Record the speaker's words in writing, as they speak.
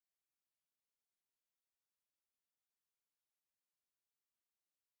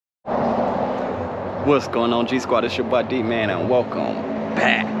What's going on, G Squad? It's your boy D, man, and welcome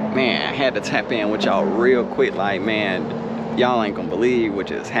back. Man, I had to tap in with y'all real quick. Like, man, y'all ain't gonna believe what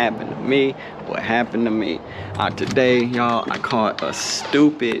just happened to me. What happened to me? Today, y'all, I caught a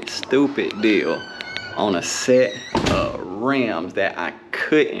stupid deal on a set of rims that I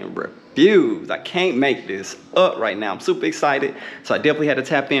couldn't refuse. I can't make this up right now. I'm super excited, so I definitely had to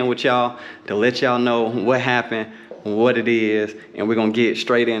tap in with y'all to let y'all know what happened, what it is, and we're gonna get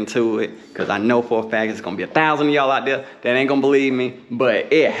straight into it, because I know for a fact it's gonna be 1,000 of y'all out there that ain't gonna believe me,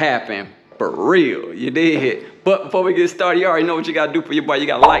 but it happened for real. You did. But before we get started, you already know what you gotta do for your boy. You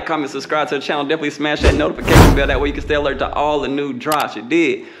gotta like, comment, subscribe to the channel. Definitely smash that notification bell, that way you can stay alert to all the new drops. You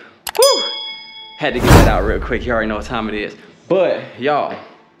did. Whew. Had to get that out real quick. You already know what time it is. But y'all,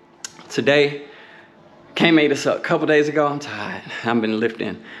 today, can't make this up. A couple days ago, I'm tired. I've been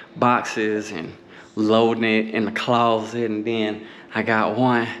lifting boxes and loading it in the closet, and then I got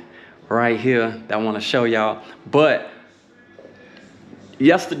one right here that I want to show y'all. But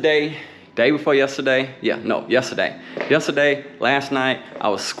yesterday, yesterday, last night, I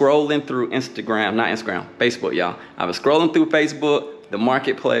was scrolling through Facebook, y'all. I was scrolling through Facebook, the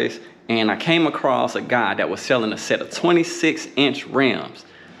marketplace, and I came across a guy that was selling a set of 26-inch rims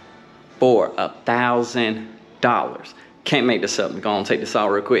for $1,000. Can't make this up. I'm gonna take this out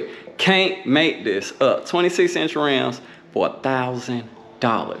real quick. Can't make this up. 26-inch rims for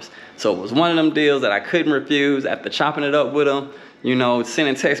 $1,000. So it was one of them deals that I couldn't refuse. After chopping it up with him, you know,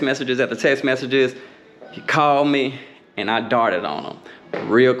 sending text messages after text messages, he called me and I darted on him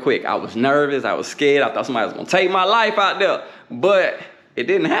real quick. I was nervous. I was scared. I thought somebody was gonna take my life out there, but it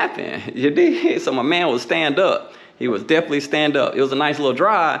didn't happen. You did. So my man was stand up. He was definitely stand up. It was a nice little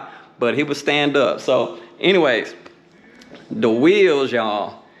drive, but he was stand up. So anyways, the wheels,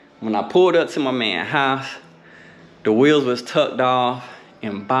 y'all, when I pulled up to my man's house, the wheels was tucked off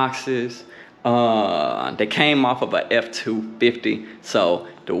in boxes. They came off of a F-250. So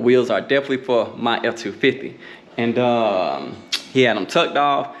the wheels are definitely for my F-250. And he had them tucked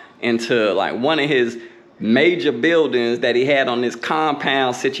off into like one of his major buildings that he had on this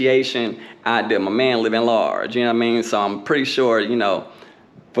compound situation out there. My man living large, you know what I mean? So I'm pretty sure, you know,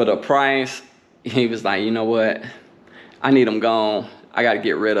 for the price, he was like, you know what? I need them gone. I got to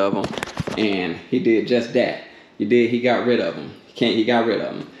get rid of them. And he did just that. He got rid of them. He got rid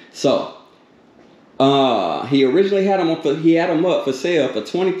of them. So he originally had them up for sale for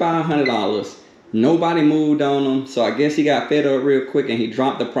 $2,500. Nobody moved on them. So I guess he got fed up real quick and he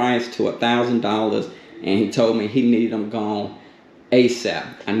dropped the price to $1,000. And he told me he needed them gone ASAP.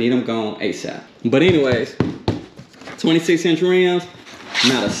 I need them gone ASAP. But anyways, 26-inch rims,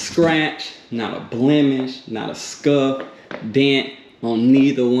 not a scratch, not a blemish, not a scuff, dent on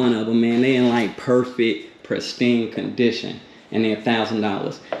neither one of them, man. They in like perfect, pristine condition, and they're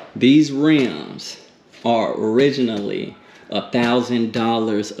 $1,000. These rims are originally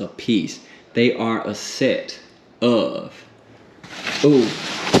 $1,000 a piece. They are a set of,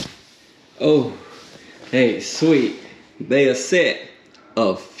 hey, sweet. They a set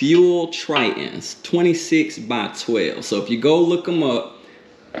of fuel Tritons, 26 by 12. So if you go look them up,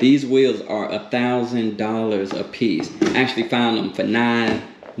 these wheels are $1,000 a piece. Actually found them for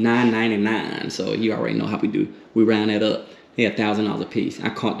 $9.99. So you already know how we do. We round that up. They're $1,000 a piece. I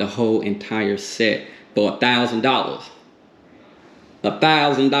caught the whole entire set for $1,000.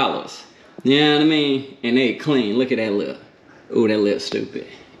 $1,000. You know what I mean? And they clean. Look at that lip. Ooh, that lip stupid.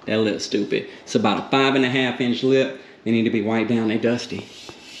 That lip stupid. It's about a 5.5-inch lip. They need to be wiped down. They dusty.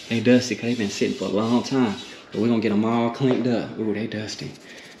 They dusty because they've been sitting for a long time. But we're going to get them all cleaned up. Ooh, they dusty.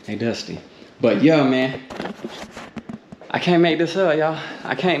 They dusty. But yeah, man, I can't make this up, y'all.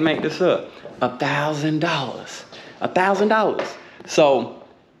 I can't make this up. $1,000. $1,000. So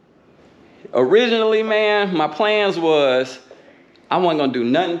originally, man, my plans was I wasn't gonna do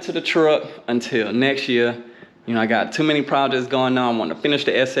nothing to the truck until next year. You know, I got too many projects going on. I want to finish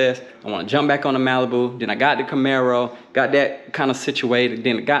the SS. I want to jump back on the Malibu. Then I got the Camaro, got that kind of situated.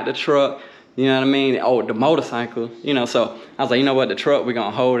 Then I got the truck. You know what I mean? Oh, the motorcycle, you know, so I was like, you know what, the truck, we're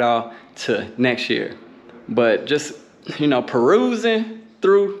going to hold off to next year. But just, you know, perusing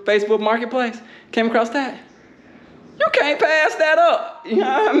through Facebook Marketplace, came across that. You can't pass that up. You know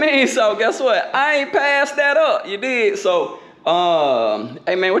what I mean? So guess what? I ain't passed that up. You did. So,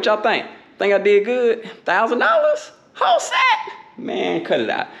 hey, man, what y'all think? Think I did good? $1,000? Whole set? Man, cut it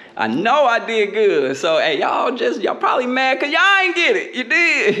out. I know I did good. So, hey, y'all probably mad because y'all ain't get it. You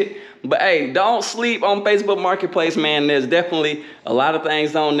did. But hey, don't sleep on Facebook Marketplace, man. There's definitely a lot of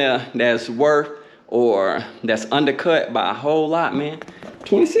things on there that's worth or that's undercut by a whole lot, man.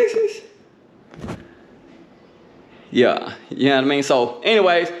 26s? Yeah, you know what I mean? So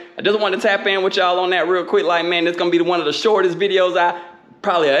anyways, I I just wanted to tap in with y'all on that real quick. Like, man, this gonna be one of the shortest videos I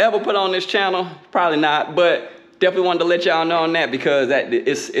probably ever put on this channel. Probably not, but definitely wanted to let y'all know on that because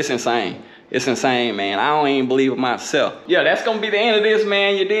it's insane. It's insane, man. I don't even believe it myself. Yeah, that's gonna be the end of this,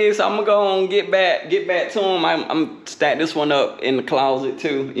 man. You did. So I'm gonna go on get back to him. I'm stack this one up in the closet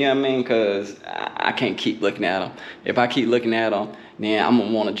too. You know what I mean? Cause I can't keep looking at them. If I keep looking at them, then I'm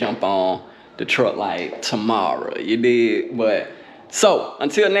gonna want to jump on the truck like tomorrow. You did. But so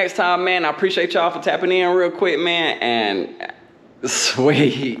until next time, man. I appreciate y'all for tapping in real quick, man. And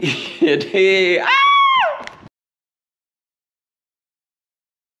sweet, you did.